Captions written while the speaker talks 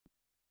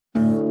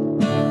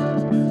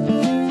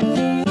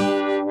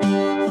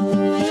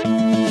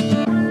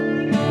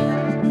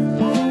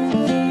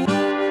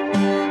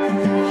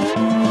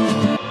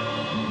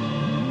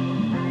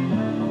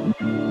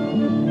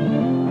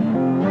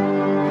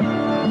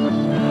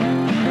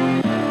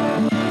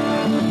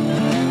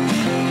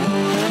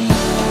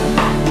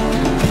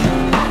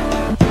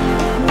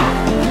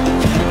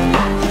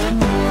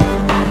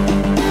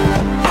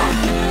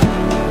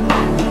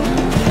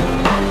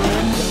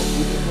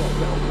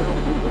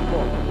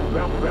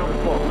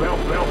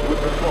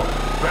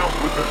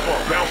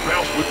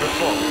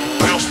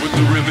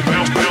with the rhythm,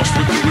 bounce, bounce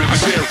with the rhythm. I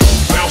said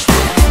bounce,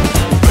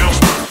 bounce,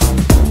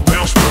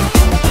 bounce, bounce,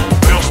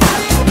 bounce,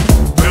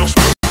 bounce, bounce,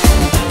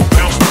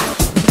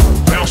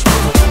 bounce,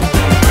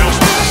 bounce.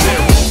 I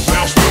said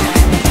bounce,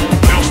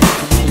 bounce,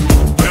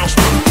 bounce, bounce, bounce,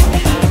 bounce,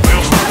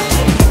 bounce,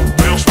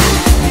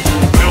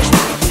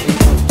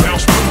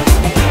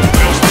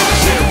 bounce. I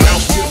said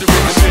bounce with the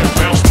rhythm. I said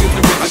bounce with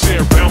the rhythm. I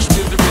said bounce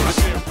with the rhythm. I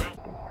said bounce.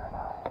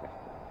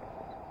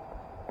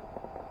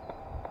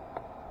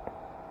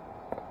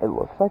 It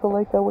looks like a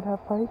lake that would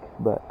have pike,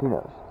 but who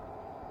knows?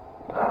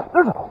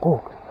 There's a hole.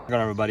 What's going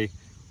on, everybody?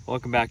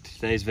 Welcome back to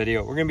today's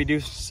video. We're going to be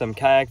doing some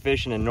kayak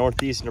fishing in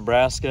northeast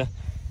Nebraska.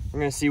 We're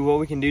going to see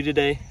what we can do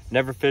today.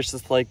 Never fished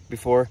this lake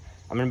before.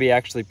 I'm going to be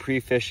actually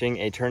pre-fishing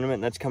a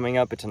tournament that's coming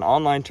up. It's an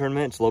online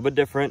tournament. It's a little bit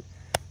different,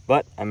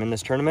 but I'm in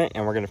this tournament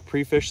and we're going to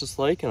pre-fish this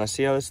lake and let's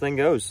see how this thing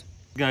goes.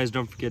 Guys,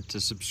 don't forget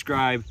to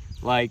subscribe,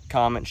 like,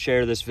 comment,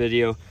 share this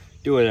video.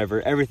 Do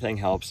whatever, everything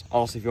helps.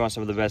 Also, if you want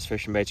some of the best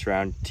fishing baits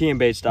around,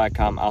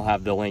 tmbaits.com, I'll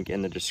have the link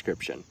in the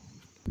description.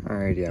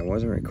 Alrighty, I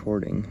wasn't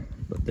recording,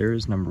 but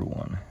there's number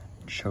one.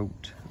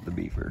 Choked the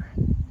beaver.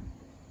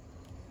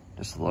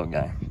 Just a little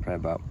guy, probably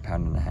about a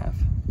pound and a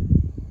half.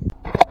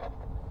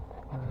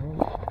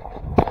 Alright.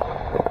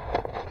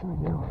 Here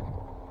we go.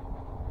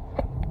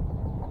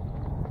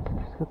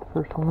 Just got the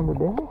first one of the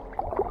day.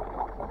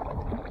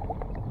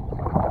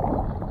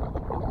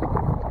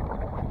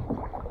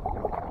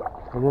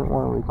 I didn't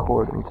want to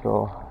record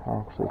until I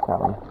actually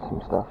found some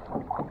stuff.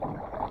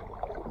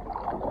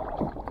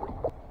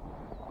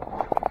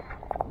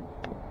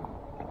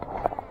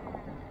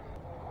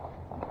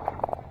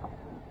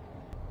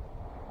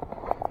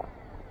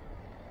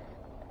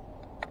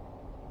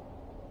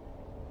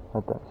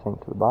 Let that sink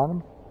to the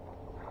bottom.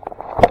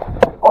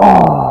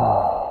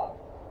 Oh!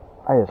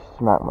 I just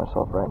smacked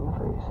myself right in the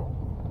face.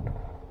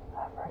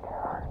 That freaking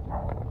hurt.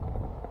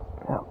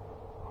 Yep,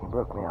 he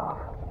broke me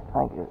off.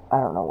 I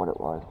don't know what it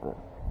was, but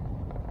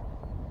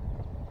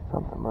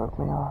something broke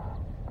me off.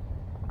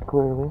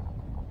 Clearly.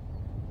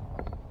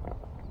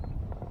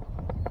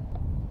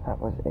 That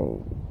was a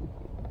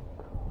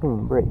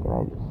clean break, and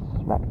I just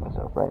smacked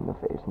myself right in the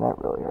face, and that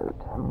really hurt.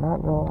 I'm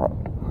not gonna lie.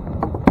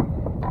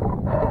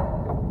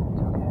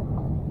 It's okay.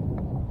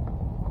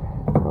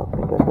 I don't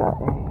think I got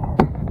a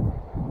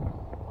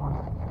one.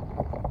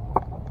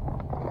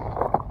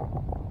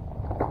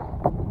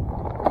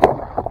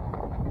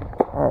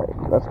 Alright,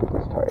 let's get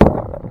this tied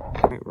on then.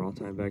 Alright, we're all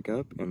tied back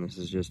up, and this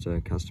is just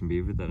a custom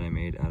beaver that I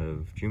made out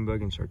of June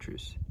bug and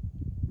chartreuse.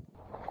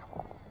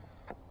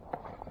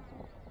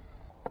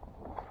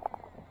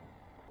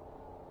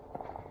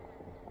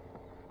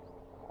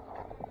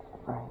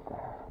 Right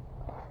there.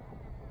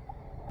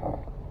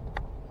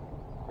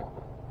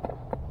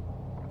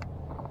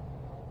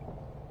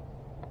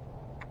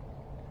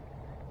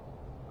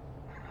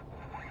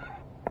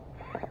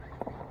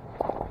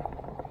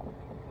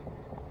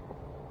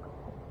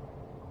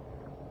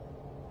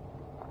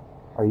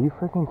 Are you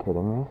freaking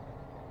kidding me?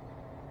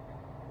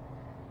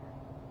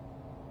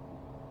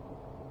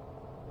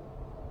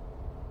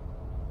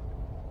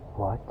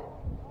 What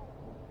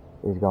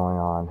is going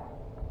on?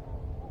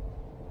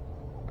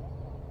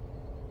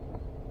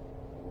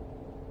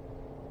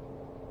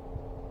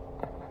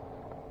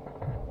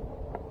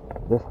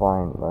 This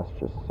line must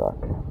just suck.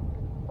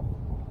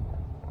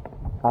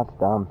 That's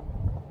dumb.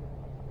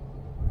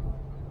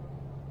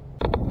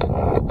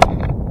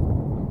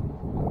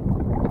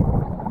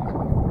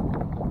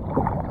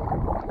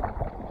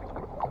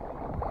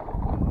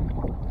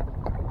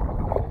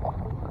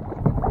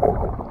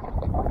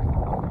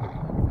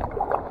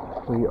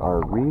 We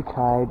are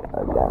retied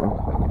again.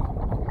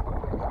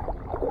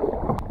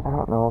 I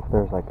don't know if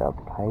there's like a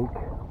pike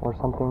or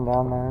something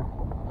down there,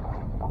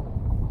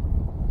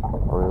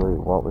 or really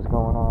what was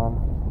going on,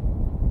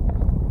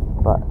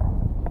 but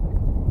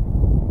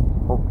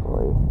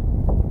hopefully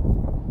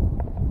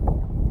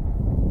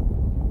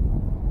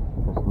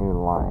this new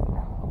line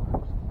will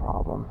fix the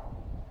problem.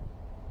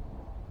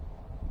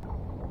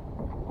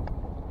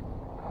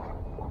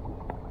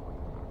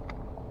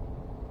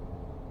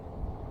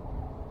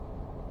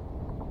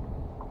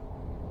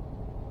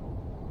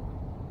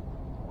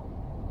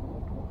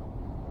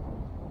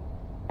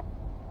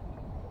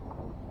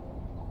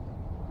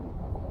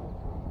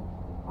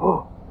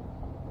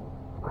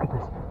 Look at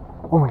this.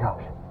 Oh my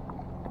gosh.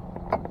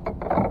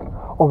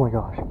 Oh my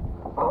gosh.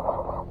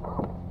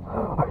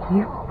 Are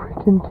you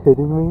freaking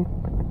kidding me?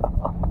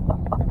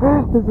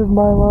 This is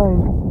my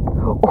line.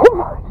 Oh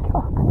my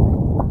god.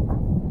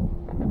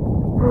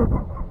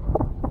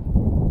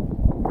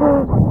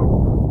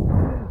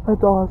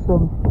 That's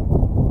awesome.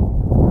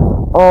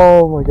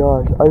 Oh my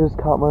gosh. I just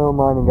caught my own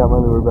line and got my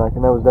lure back,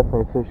 and that was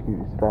definitely a fish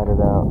goose fatted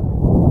out.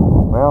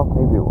 Well,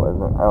 maybe it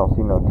wasn't. I don't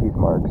see no teeth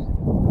marks.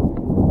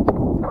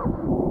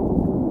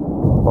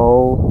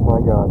 Oh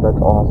my god, that's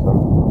awesome.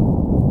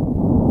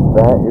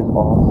 That is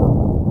awesome.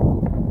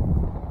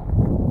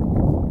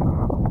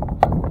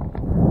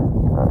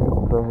 Alright,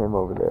 we'll throw him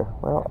over there.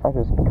 Well, I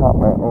just caught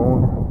my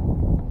own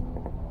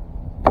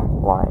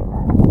line.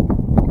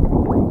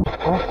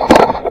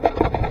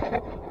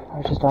 I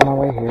was just just on my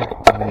way here,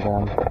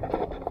 and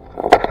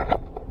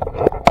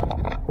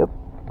yep.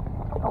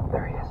 Oh,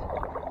 there he is.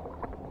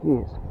 He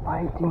is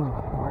fighting.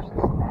 Where's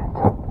this net?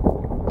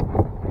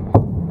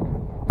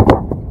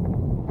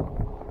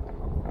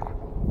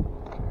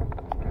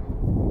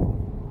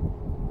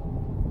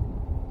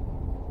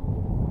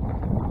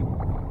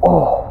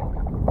 Oh,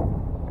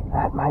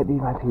 that might be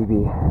my PB.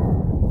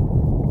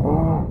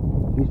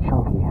 He's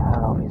chunky. I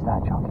don't know if he's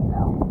that chunky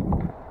now.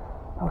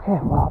 Okay,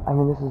 well, I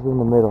mean, this is in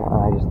the middle, and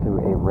I just threw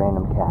a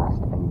random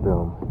cast, and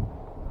boom.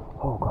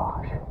 Oh,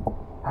 gosh.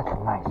 That's a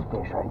nice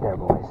fish right there,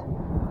 boys.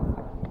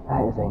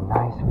 That is a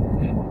nice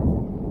fish.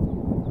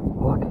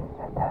 Look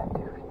at that,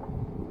 dude.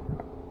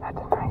 That's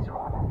a nice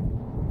one.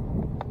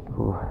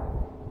 Ooh.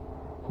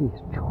 He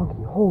is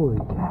chunky. Holy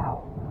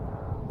cow.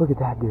 Look at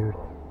that, dude.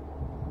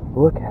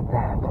 Look at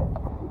that.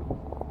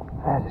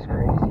 That is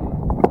crazy.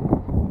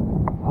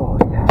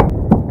 Holy cow.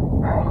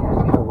 Alright,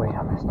 let's get a weight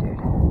on this dude.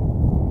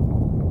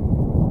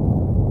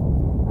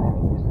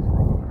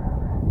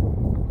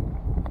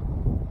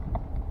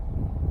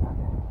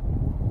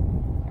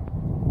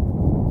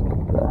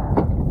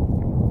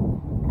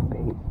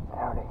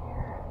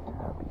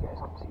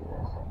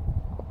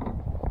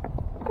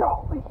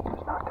 Golly, he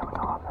was not coming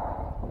off.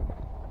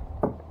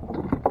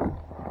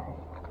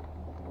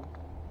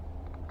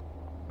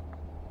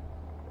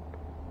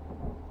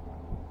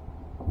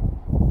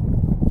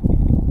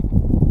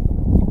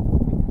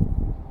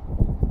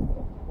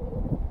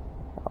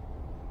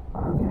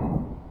 Okay.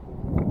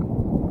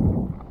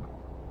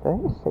 Did I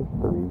just say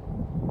 3?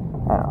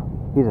 I don't know.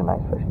 He's a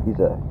nice fish. He's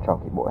a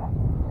chunky boy.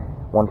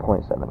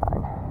 1.79.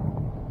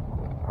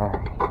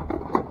 Alright.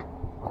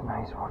 It's a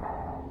nice one.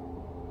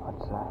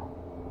 Let's,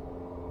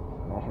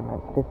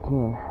 measurement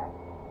 15.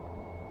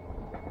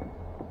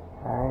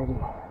 Alrighty.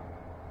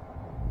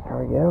 There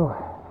we go.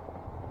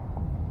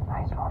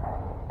 Nice one.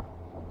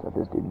 Let's let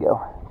this dude go.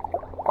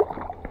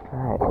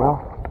 Alright, well,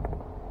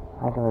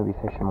 I think I'm going to be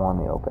fishing more in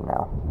the open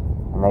now.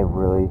 And they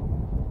really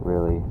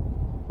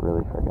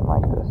freaking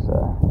like this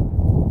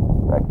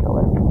red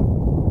color.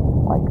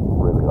 Like,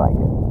 really like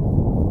it.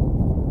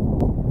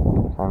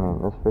 I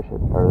mean, this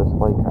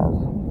lake has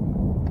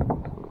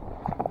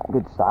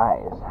good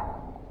size.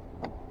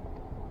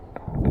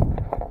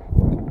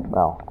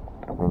 Well,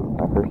 I mean,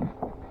 my first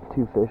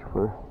 2 fish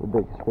were the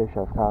biggest fish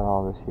I've caught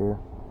all this year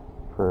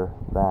for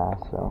bass,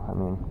 so, I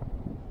mean,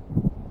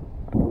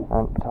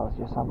 that tells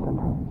you something.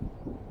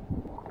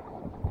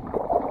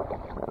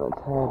 Now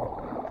let's head.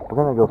 We're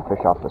gonna go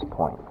fish off this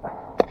point.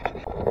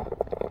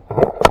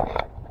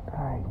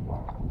 Alright.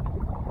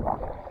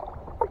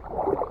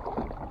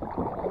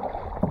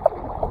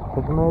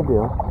 What I'm gonna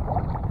do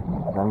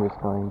is I'm just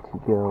going to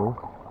go,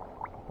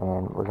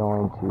 and we're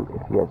going to,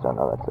 if you guys don't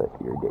know, that's an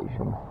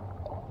irrigation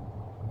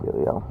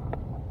dealio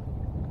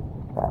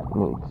that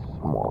needs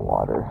more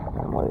water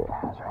than what it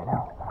has right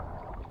now,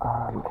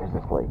 because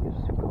this lake is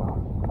super low.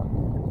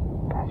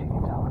 As you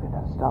can tell, look at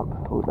that stump.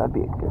 Ooh, that'd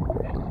be a good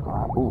fishing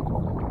spot. Ooh,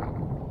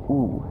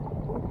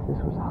 if this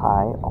was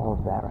high, all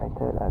of that right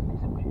there, that'd be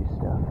some juice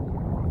stuff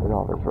with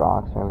all those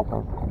rocks and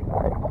everything.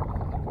 Alright,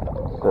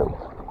 so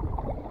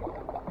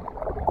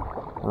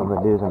what I'm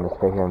going to do is I'm going to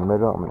stay here in the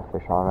middle. I'm going to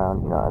fish all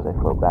around, as I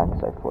float back,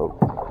 because I float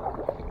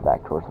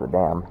back towards the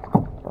dam.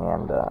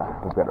 And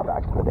we've got her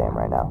back to the dam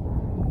right now.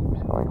 I'm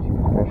just going to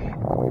fish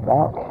my way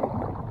back.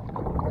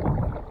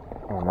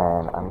 And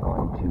then I'm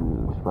going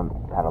to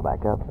paddle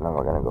back up, and then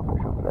we're going to go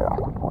fish over there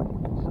off the point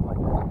and stuff like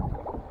that.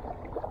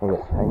 I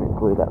guess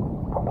technically that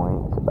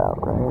point's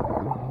about right here. I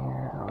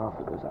don't know if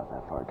it goes out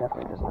that far. It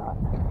definitely does not.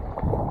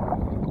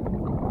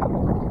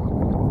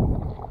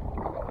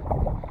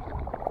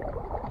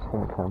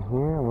 Gonna come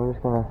here, and we're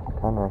just gonna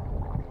kind of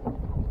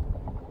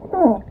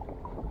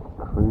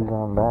cruise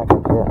on back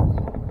with this.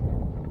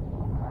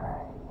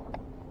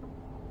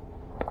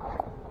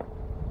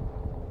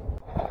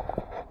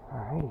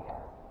 Alrighty.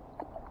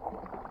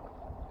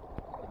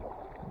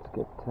 Let's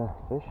get to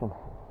fishing.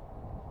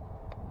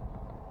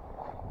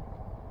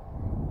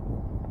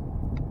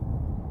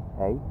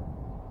 Hey.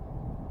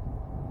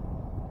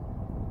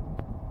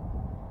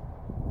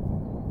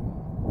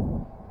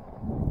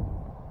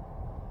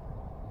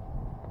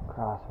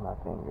 Crossing my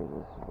fingers,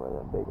 this is where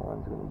the big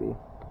one's going to be.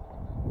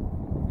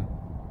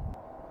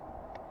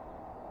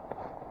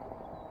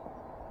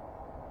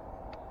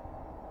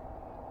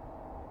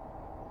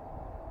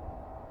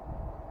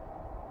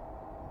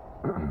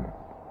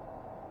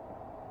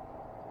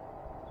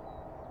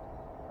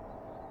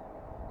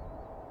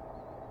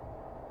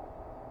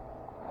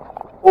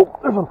 Oh,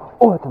 there's one.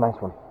 Oh, that's a nice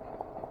one.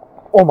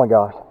 Oh my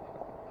gosh.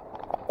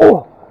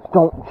 Oh,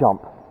 don't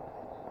jump.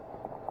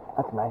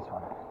 That's a nice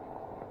one.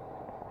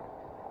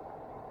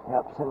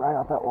 Yep, sitting right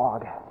off that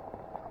log.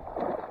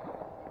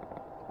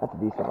 That's a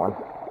decent one.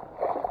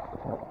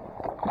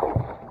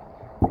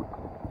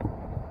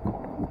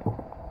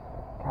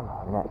 Come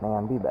on, net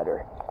man, be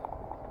better.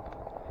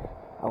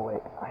 Oh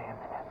wait, I am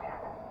the net man.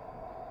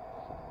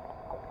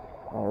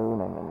 No,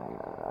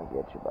 I'll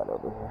get you butt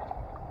over here.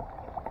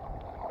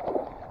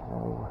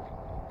 No.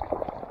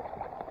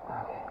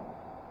 Okay.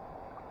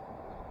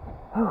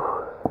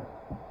 Whew.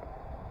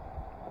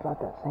 about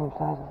that same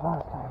size as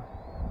last time.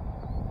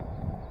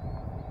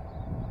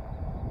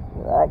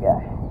 Look at that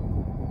guy.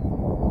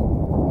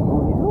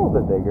 Ooh, he's a little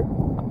bit bigger.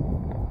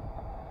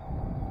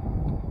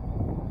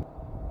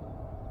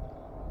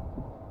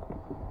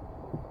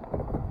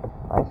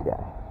 Nice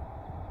guy.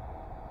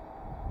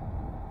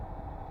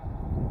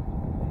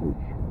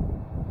 Sheesh.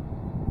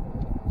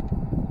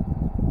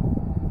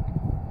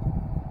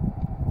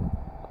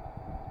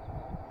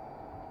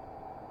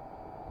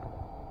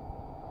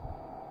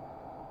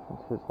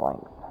 What's his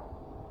length?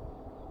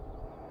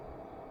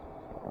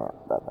 Yeah,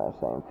 about that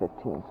same 15,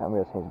 so I'm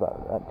guessing he's about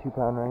that 2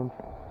 pound range.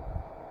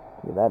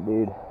 Look at that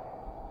dude.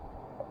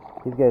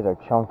 These guys are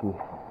chunky.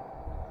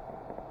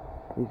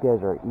 These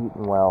guys are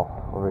eating well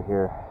over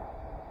here.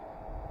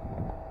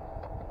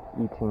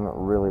 Eating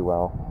really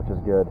well, which is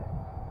good.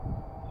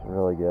 It's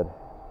really good.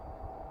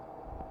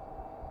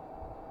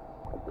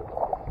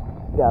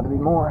 Gotta be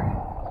more.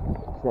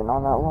 Sitting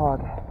on that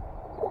log.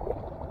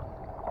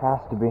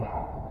 Has to be.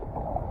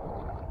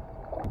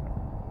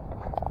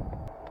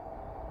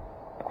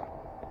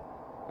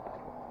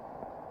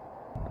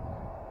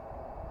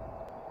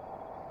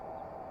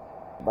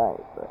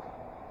 Bite, but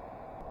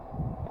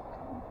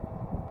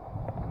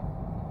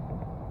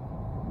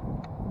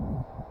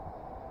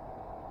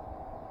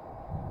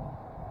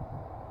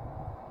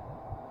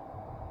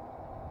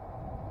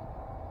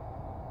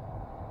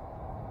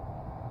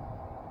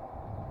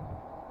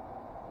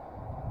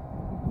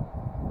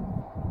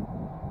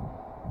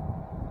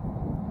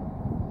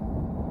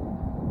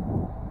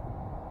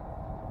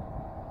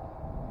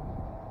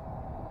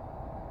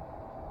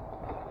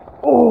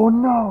oh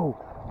no!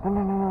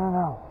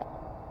 No.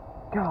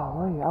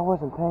 Golly, I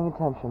wasn't paying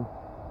attention.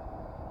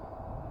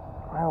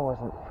 I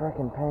wasn't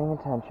frickin' paying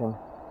attention.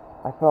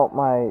 I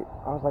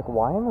was like,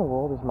 why in the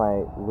world is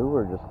my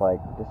lure just like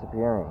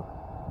disappearing?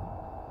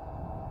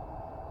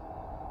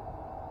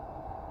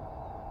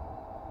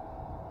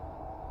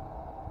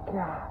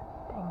 God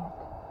dang it.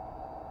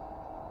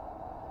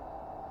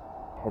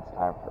 It's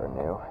time for a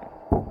new.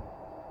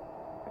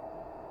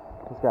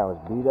 This guy was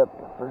beat up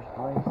in the first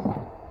place.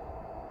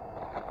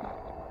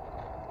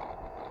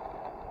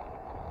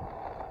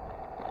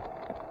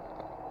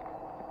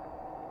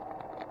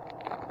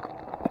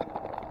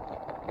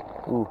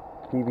 Ooh,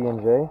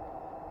 PB&J.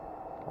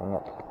 Dang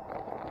it.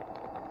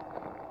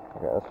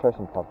 Okay, let's try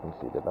some pumpkin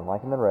seed. I've been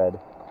liking the red.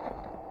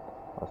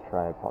 Let's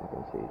try a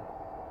pumpkin seed.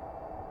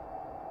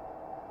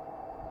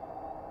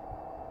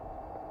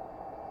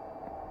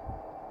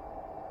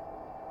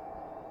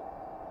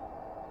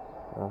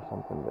 Throw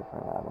something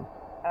different at him.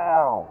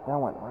 Ow! That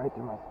went right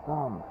through my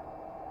thumb.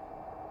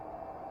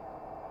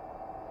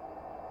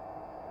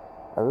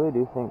 I really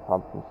do think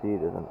pumpkin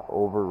seed is an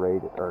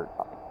overrated, or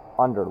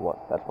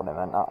underlooked, that's what I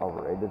meant, not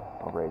overrated.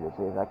 Overrated is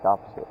the exact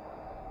opposite.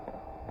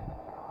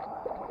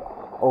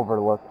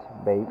 Overlooked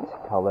bait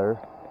color.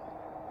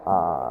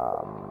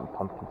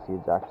 Pumpkin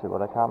seed's actually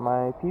what I caught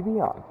my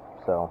PB on.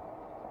 So,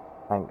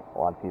 I think a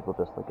lot of people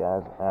just look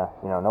at it as,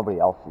 nobody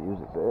else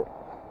uses it.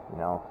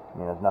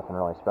 There's nothing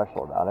really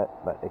special about it.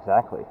 But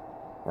exactly,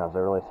 is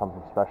there really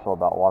something special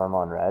about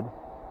watermelon red?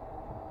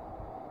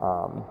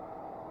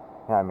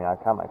 Yeah, I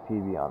caught my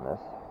PB on this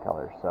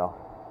color, so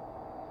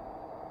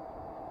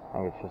I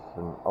think it's just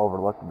an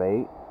overlooked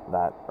bait,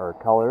 or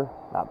color,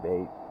 not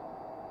bait.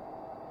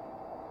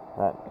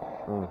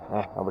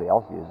 Nobody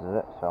else uses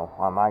it, so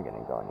why am I going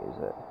to go and use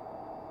it?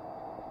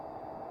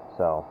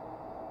 So,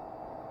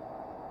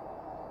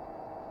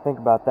 think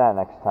about that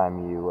next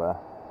time you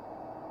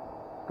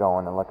go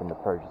in and looking to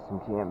purchase some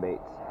TM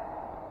baits.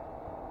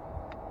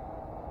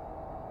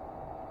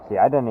 See,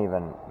 I didn't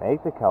even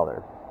make the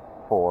color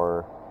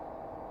for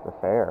the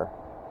fair.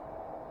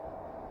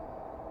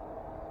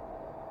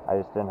 I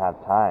just didn't have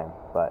time,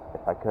 but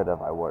if I could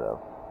have, I would have.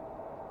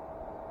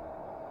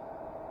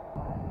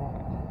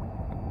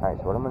 Alright,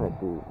 so what I'm going to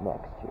do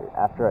next here,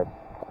 after I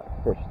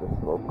fish this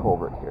little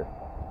culvert here,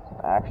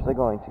 I'm actually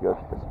going to go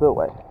to the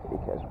spillway,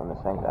 because when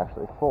this thing's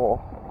actually full,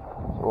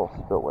 there's a little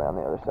spillway on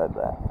the other side of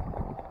that.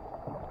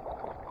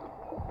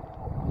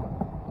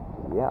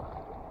 Yeah.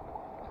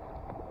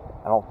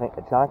 I don't think,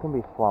 it's not going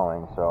to be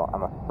flowing, so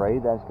I'm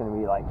afraid that's going to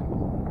be like,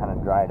 kind of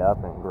dried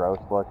up and gross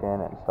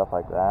looking and stuff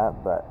like that,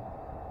 but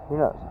who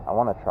knows? I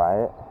want to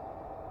try it,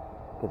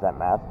 because that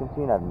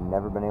mascotine, I've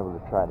never been able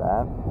to try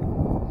that.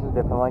 This is a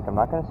different lake. I'm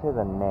not going to say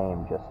the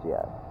name just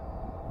yet.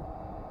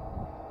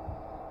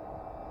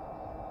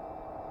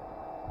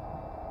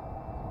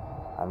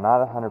 I'm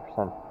not 100%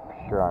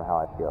 sure on how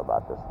I feel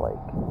about this lake.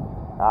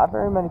 Not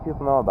very many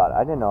people know about it.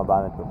 I didn't know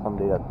about it until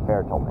somebody at the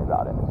fair told me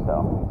about it,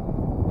 so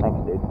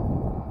thanks, dude.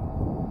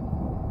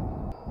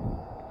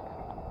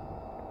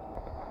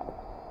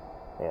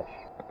 Ish.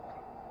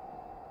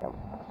 Yep,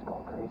 it's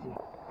going crazy.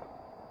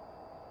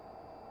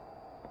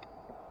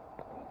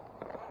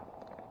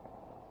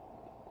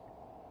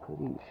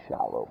 Pretty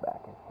shallow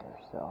back in here,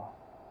 so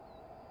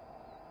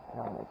I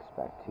don't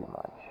expect too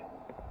much.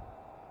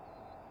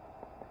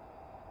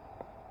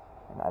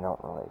 And I don't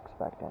really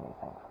expect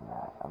anything from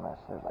that, unless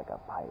there's like a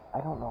pike.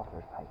 I don't know if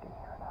there's pike in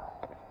here or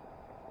not.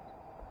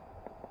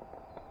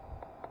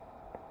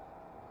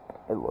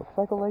 It looks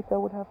like a lake that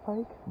would have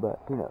pike, but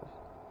who knows?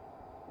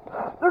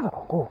 There's a,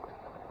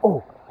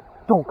 oh,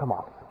 don't come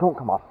off. Don't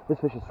come off. This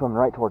fish is swimming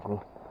right towards me.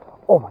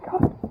 Oh my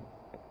god.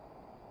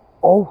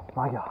 Oh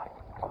my god.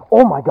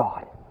 Oh my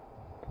god.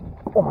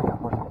 Oh my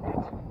god, where's the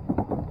net?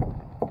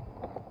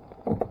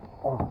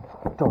 Oh my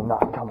god. Do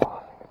not come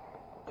off.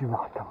 Do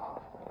not come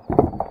off.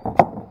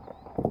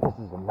 This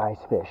is a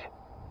nice fish.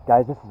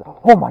 Guys, this is a,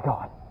 oh my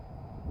god.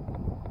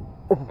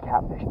 This is a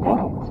catfish. Dang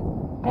it.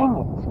 Dang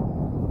it.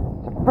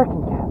 It's a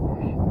freaking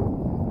catfish.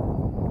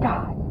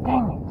 God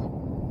dang it.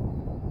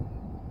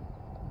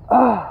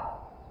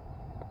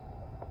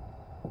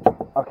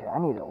 Okay, I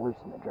need to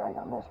loosen the drag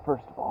on this,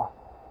 first of all.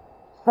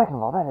 Second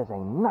of all, that is a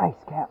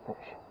nice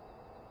catfish.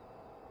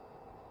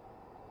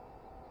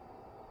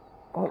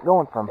 Ain't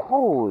going from,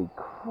 holy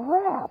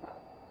crap.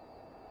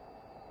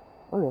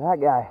 Look at that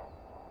guy.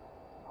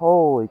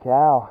 Holy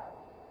cow.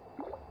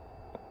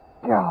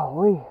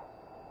 Golly.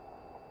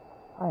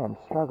 I am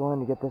struggling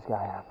to get this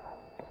guy up.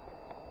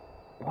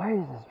 Why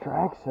is this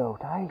drag so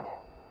tight?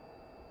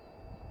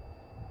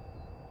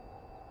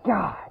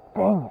 God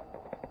dang it.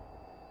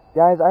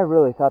 Guys, I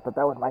really thought that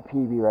was my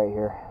PB right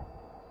here.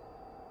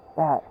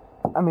 That,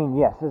 I mean,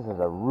 yes, this is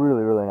a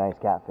really, really nice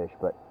catfish,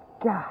 but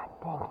god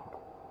dang it.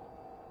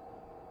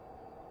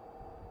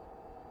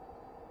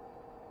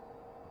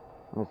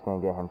 I'm just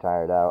going to get him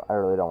tired out. I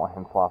really don't want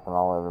him flopping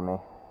all over me.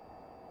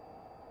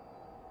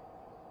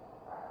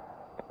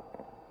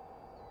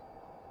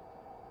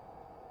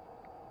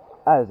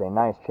 That is a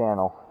nice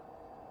channel.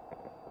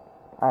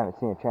 I haven't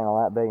seen a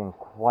channel that big in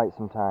quite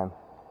some time.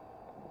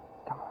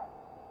 Come on.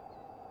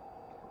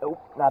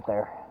 Nope, not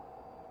there.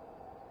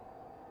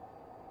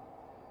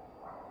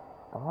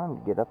 I want him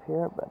to get up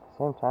here, but at the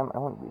same time, I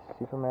wouldn't be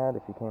super mad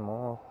if he came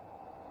off.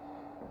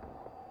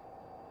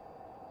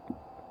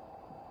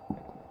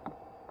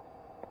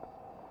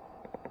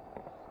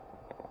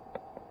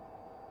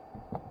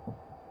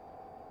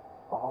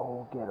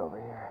 Oh, get over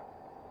here.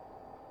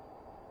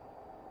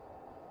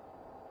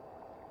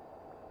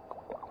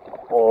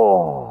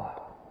 Oh.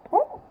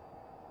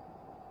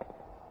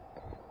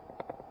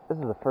 This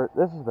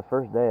is the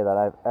first day that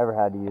I've ever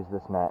had to use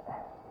this net.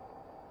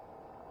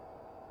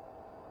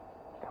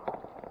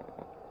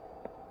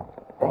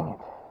 Dang it.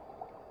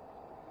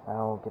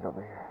 Now get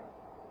over here.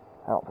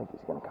 I don't think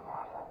he's gonna come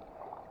off.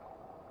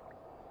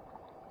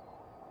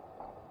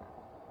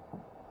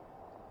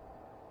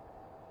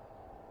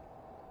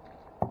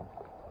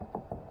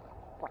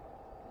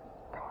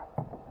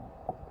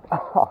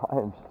 Oh,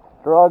 I'm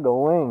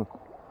struggling.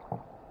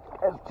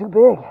 It's too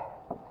big.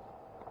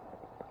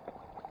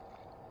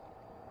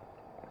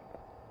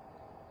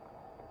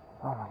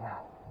 Oh my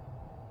god.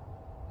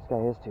 This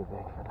guy is too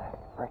big for that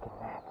freaking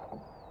net.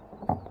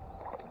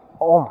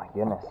 Oh my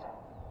goodness.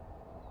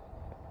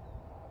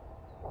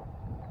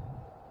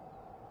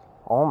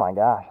 Oh my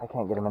gosh, I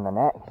can't get him in the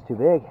net. He's too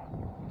big.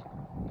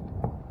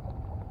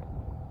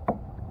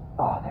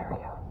 Oh, there we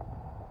go.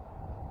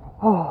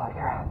 Holy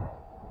crap.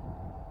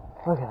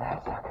 Look at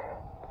that sucker.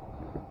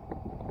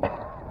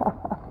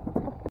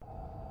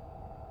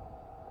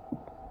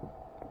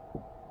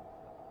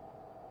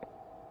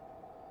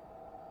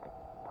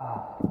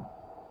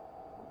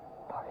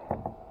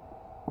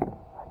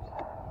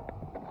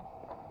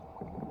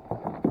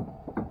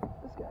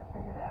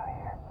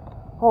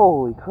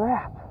 Holy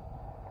crap.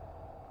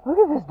 Look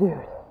at this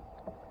dude.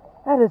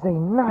 That is a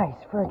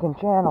nice freaking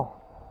channel.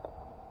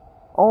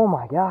 Oh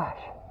my gosh.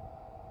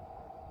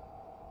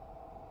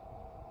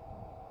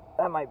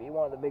 That might be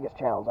one of the biggest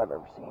channels I've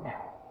ever seen.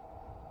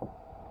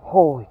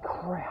 Holy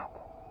crap.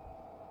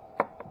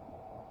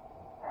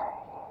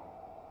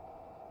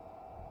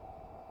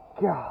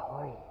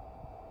 Golly.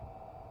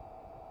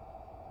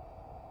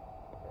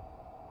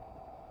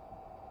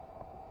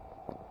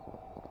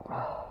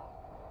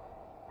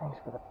 Thanks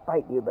for the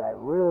fight, dude, but I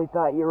really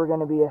thought you were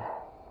going to be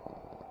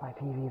my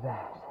PB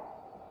bass.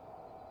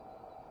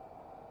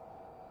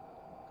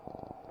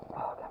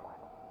 Oh, come on.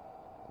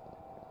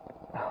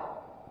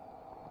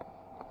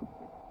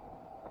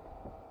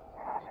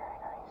 You're not very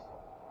nice.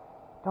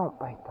 Don't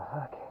bite the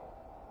hook.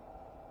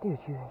 Dude,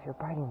 you're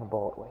biting the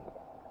bullet weight.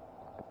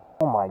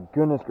 Oh my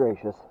goodness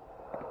gracious.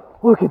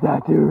 Look at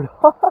that, dude.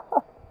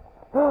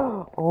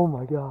 Oh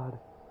my god.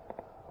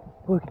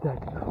 Look at that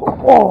dude.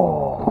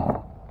 Oh!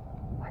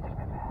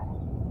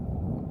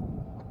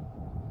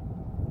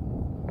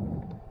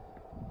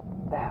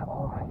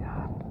 Oh my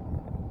god.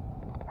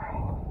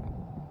 Alright.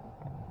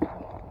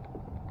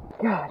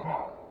 God.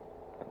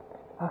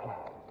 Okay.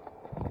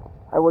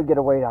 I would get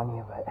a weight on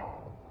you, but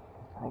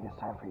I think it's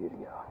time for you to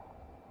go.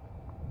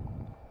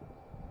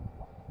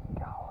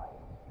 Golly.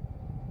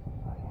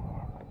 Look at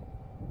him.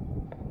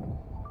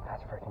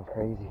 That's freaking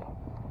crazy.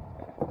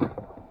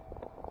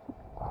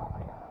 Oh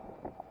my god.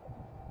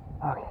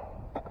 Okay.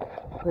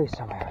 Please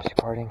tell me I was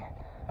recording.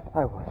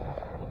 I would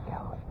freaking go.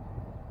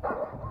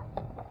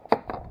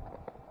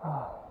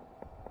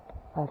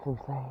 That's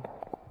insane.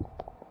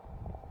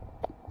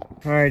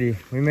 Alrighty,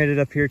 we made it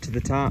up here to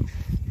the top.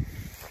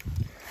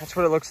 That's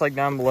what it looks like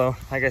down below.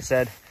 Like I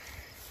said,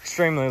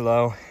 extremely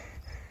low.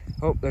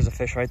 Oh, there's a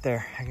fish right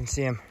there. I can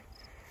see him.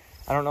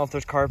 I don't know if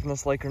there's carp in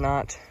this lake or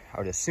not. I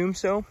would assume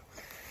so.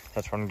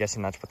 That's what I'm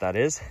guessing that's what that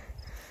is.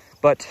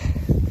 But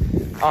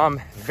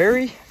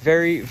very,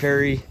 very,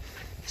 very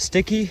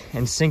sticky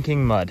and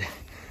sinking mud.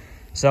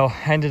 So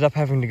I ended up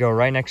having to go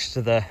right next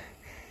to the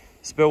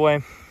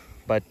spillway.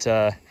 But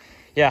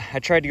yeah, I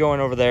tried to go in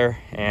over there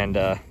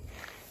and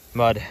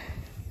mud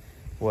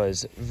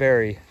was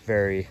very,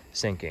 very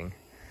sinking.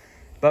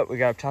 But we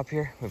got up top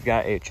here, we've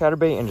got a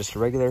chatterbait and just a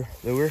regular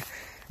lure.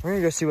 We're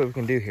gonna go see what we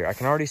can do here. I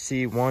can already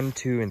see 1,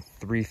 2, and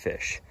 3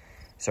 fish.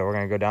 So we're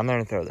gonna go down there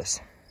and throw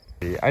this.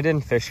 I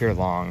didn't fish here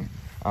long.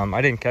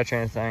 I didn't catch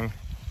anything.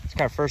 It's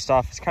kind of, first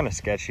off, it's kind of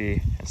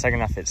sketchy. And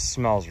second off, it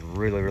smells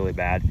really, really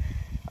bad.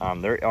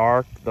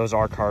 Those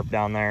are carp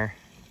down there.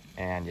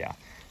 And yeah,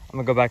 I'm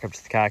gonna go back up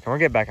to the kayak and we'll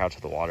get back out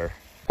to the water.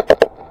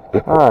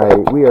 All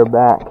right, we are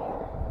back.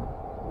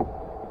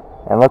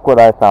 And look what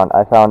I found.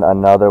 I found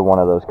another one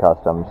of those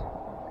customs.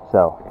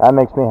 So that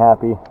makes me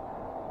happy.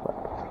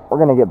 We're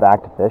gonna get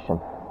back to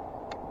fishing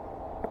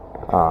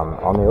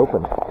on the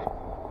open.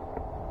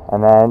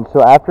 And then,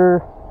 so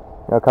after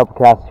a couple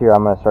casts here,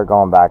 I'm gonna start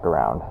going back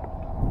around.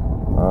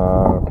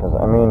 Because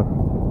I mean,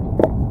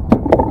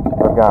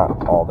 I've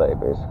got all day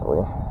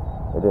basically.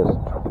 It is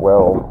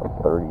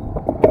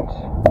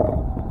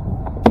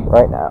 12:38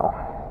 right now.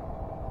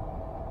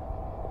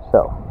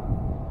 So.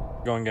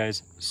 Going,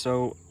 guys.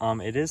 So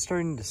it is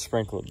starting to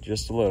sprinkle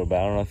just a little bit.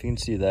 I don't know if you can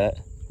see that.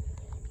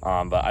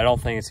 But I don't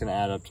think it's gonna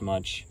add up to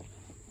much.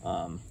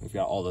 We've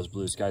got all those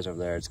blue skies over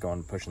there. It's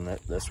going pushing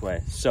this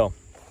way. So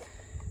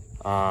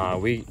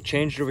we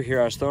changed over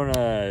here. I was throwing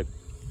a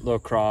little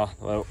craw.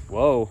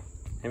 Whoa,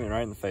 hit me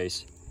right in the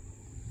face.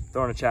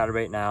 Throwing a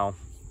chatterbait now,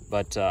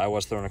 but I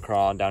was throwing a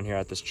craw down here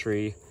at this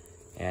tree,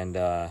 and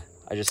I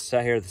just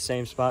sat here at the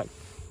same spot.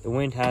 The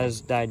wind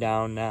has died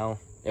down now.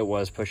 It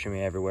was pushing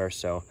me everywhere,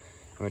 so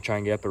I'm gonna try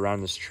and get up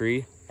around this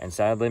tree. And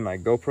sadly, my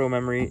GoPro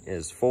memory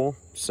is full,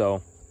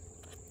 so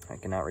I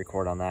cannot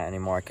record on that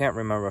anymore. I can't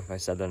remember if I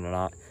said that or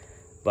not,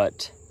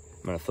 but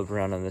I'm gonna flip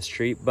around on this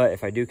tree. But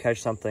if I do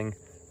catch something,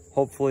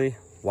 hopefully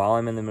while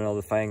I'm in the middle of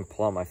the fight, I can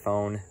pull out my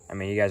phone. I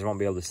mean, you guys won't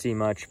be able to see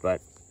much,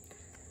 but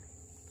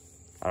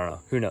I don't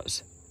know, who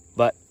knows.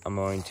 But I'm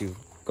going to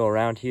go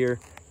around here,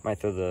 might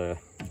throw the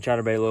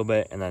chatterbait a little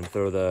bit and then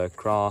throw the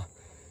craw,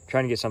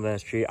 trying to get something in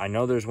this tree. I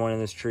know there's one in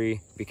this tree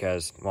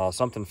because, well,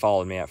 something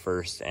followed me at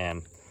first,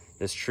 and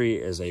this tree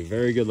is a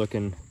very good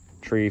looking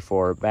tree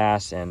for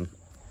bass and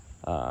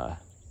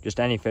just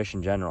any fish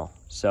in general.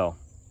 So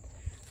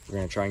we're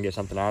gonna try and get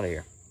something out of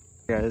here.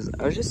 Guys,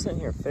 I was just sitting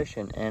here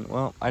fishing, and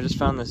well, I just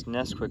found this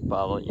Nesquik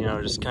bottle, you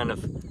know, just kind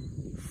of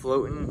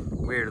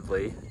floating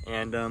weirdly.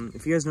 And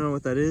if you guys don't know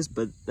what that is,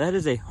 but that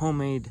is a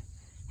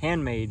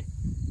handmade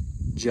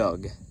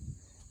jug.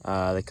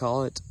 They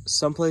call it,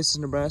 some places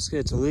in Nebraska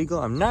it's illegal.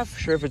 I'm not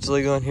sure if it's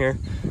legal in here.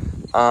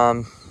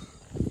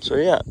 So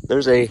yeah,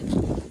 there's a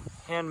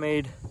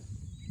handmade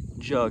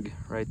jug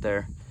right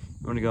there.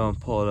 I'm gonna go and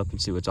pull it up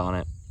and see what's on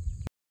it.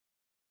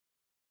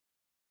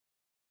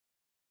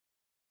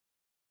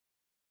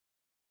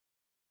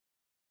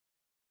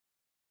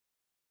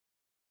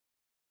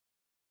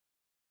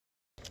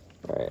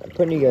 All right, I'm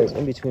putting you guys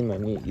in between my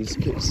knees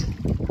because,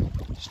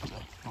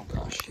 oh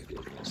gosh, you're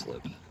getting a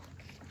slip.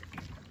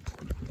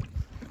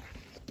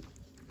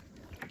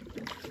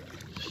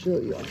 Show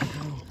you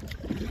how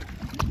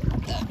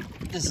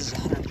this is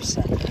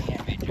 100% a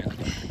handmade jug.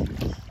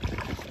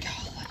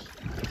 Golly.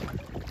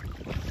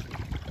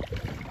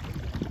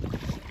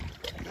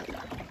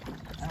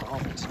 I don't know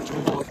if it's a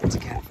jumbo, if it's a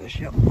catfish,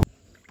 yep.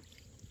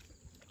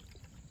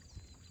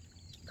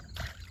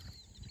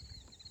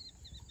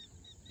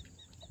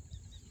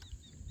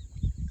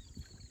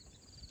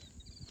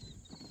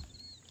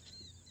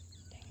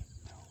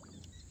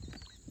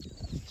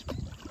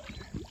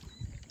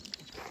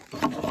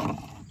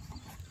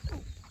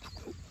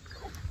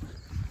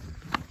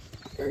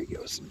 There he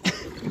goes.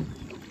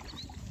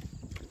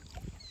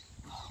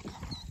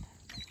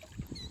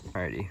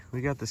 Alrighty,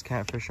 we got this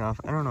catfish off.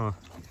 I don't know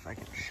if I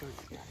can show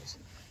you guys,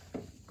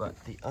 but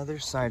the other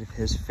side of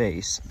his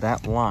face,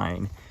 that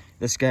line,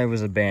 this guy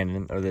was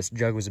abandoned, or this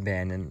jug was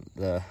abandoned.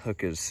 The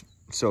hook is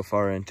so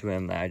far into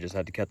him that I just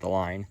had to cut the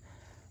line.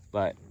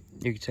 But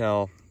you can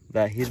tell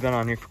that he's been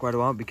on here for quite a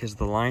while because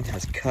the line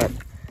has cut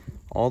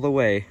all the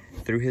way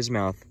through his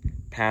mouth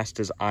past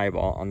his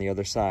eyeball on the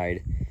other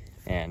side,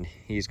 and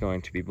he's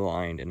going to be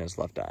blind in his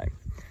left eye.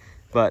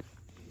 But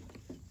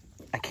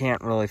I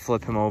can't really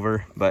flip him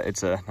over, but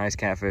it's a nice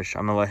catfish.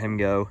 I'm gonna let him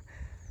go.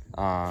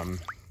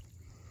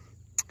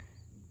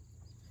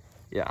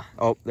 Yeah,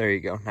 oh, there you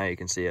go. Now you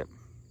can see it.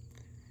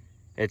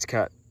 It's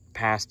cut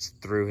past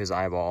through his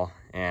eyeball,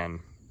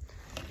 and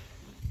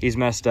he's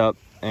messed up.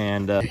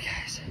 And hey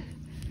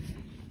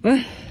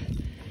guys,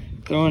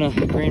 throwing a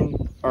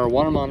green or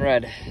watermelon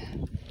red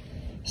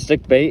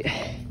stick bait.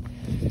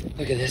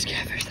 Look at this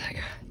catfish that I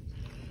got.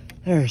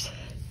 There's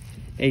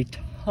a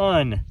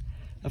ton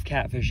of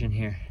catfish in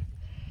here.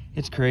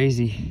 It's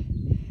crazy.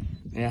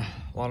 Yeah,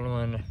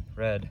 watermelon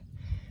red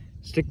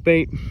stick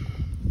bait.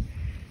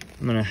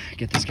 I'm gonna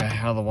get this guy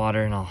out of the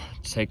water and I'll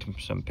take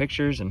some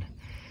pictures and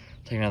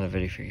take another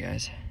video for you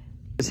guys.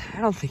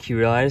 I don't think you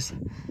realize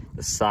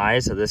the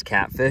size of this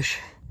catfish.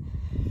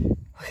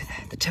 Look at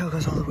that, the tail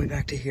goes all the way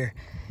back to here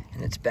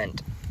and it's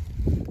bent.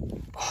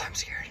 Oh, I'm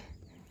scared.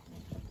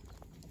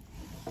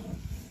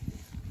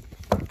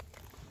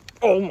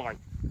 Oh my.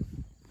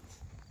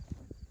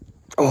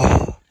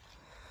 Oh,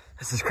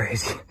 this is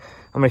crazy.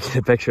 I'm gonna get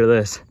a picture of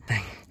this.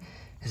 Dang,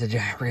 it's a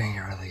giant. We're gonna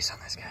get a release on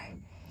this guy.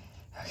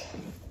 Okay.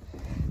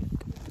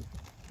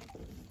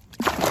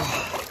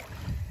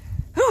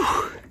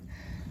 Oh.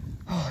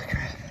 Holy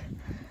crap.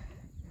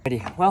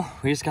 Alrighty, well,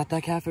 we just got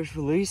that catfish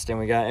released and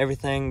we got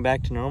everything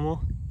back to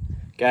normal.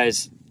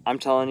 Guys, I'm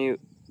telling you,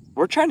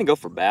 we're trying to go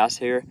for bass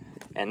here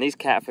and these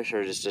catfish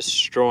are just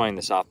destroying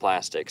the soft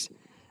plastics.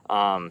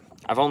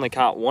 I've only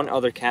caught one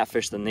other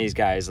catfish than these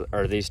guys,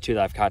 or these two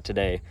that I've caught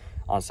today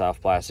on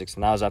soft plastics,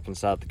 and that was up in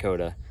South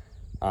Dakota.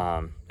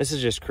 This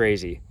is just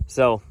crazy.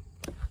 So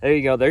there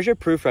you go. There's your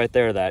proof right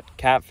there that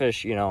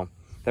catfish, you know,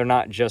 they're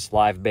not just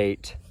live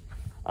bait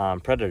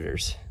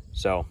predators.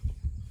 So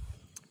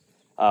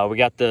we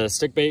got the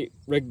stick bait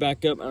rigged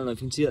back up. I don't know if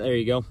you can see it. There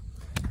you go.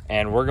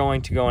 And we're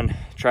going to go and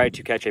try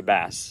to catch a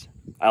bass.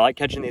 I like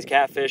catching these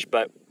catfish,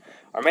 but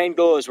our main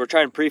goal is we're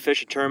trying to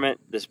pre-fish a tournament.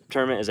 This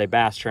tournament is a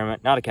bass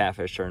tournament, not a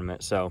catfish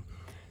tournament. So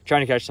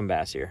trying to catch some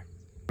bass here.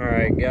 All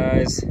right,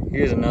 guys,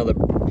 here's another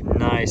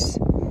nice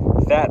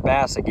fat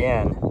bass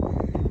again.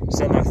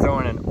 Sitting there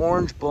throwing an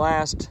orange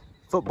blast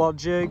football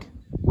jig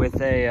with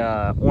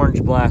a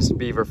orange blast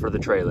beaver for the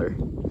trailer.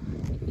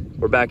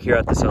 We're back here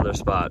at this other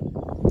spot.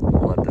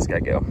 We'll let this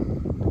guy go.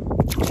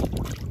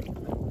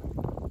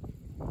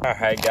 All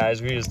right,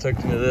 guys, we just took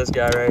to this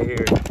guy right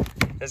here.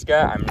 This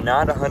guy, I'm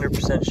not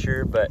 100%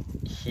 sure, but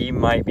he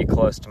might be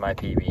close to my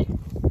PB.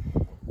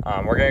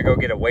 We're gonna go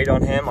get a weight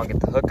on him. I'll get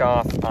the hook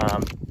off.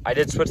 I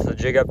did switch the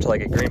jig up to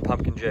like a green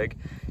pumpkin jig.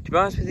 To be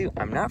honest with you,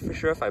 I'm not for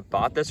sure if I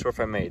bought this or if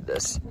I made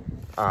this.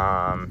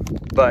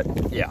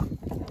 But yeah,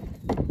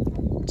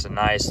 it's a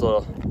nice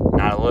little,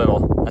 not a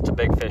little, that's a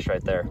big fish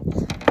right there.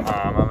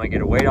 I'm gonna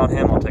get a weight on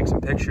him. I'll take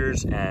some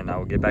pictures and I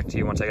will get back to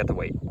you once I get the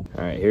weight.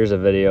 All right, here's a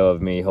video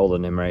of me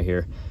holding him right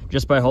here.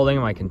 Just by holding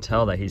him, I can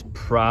tell that he's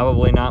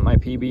probably not my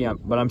PB,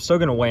 but I'm still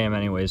gonna weigh him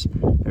anyways.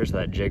 There's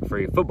that jig for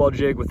you, football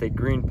jig with a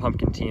green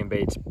pumpkin tea and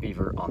baits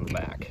beaver on the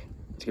back.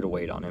 Let's get a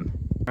weight on him.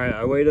 All right,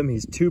 I weighed him.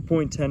 He's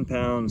 2.10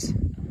 pounds.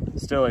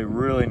 Still a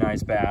really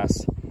nice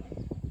bass.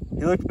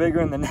 He looked bigger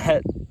in the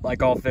net,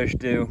 like all fish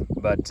do,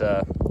 but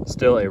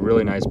still a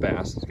really nice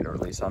bass. Let's get a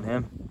release on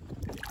him.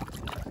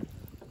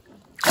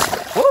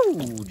 Whoa,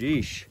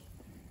 geesh.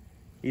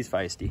 He's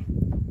feisty.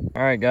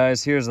 All right,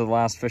 guys, here's the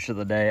last fish of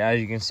the day. As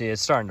you can see,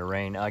 it's starting to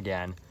rain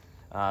again.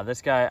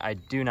 This guy, I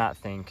do not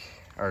think,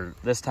 or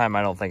this time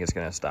I don't think it's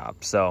gonna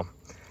stop. So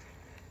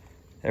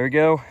there we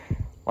go.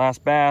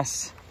 Last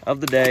bass of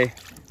the day.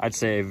 I'd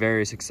say a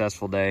very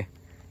successful day.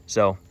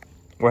 So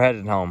we're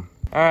headed home.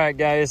 All right,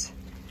 guys,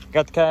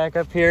 got the kayak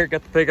up here,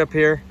 got the pig up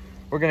here.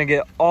 We're gonna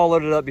get all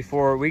loaded up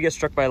before we get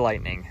struck by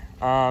lightning.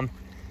 Starting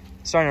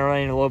to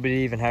rain a little bit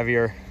even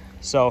heavier.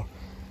 So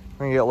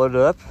we're gonna get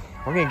loaded up.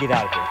 We're gonna get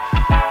out of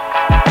here.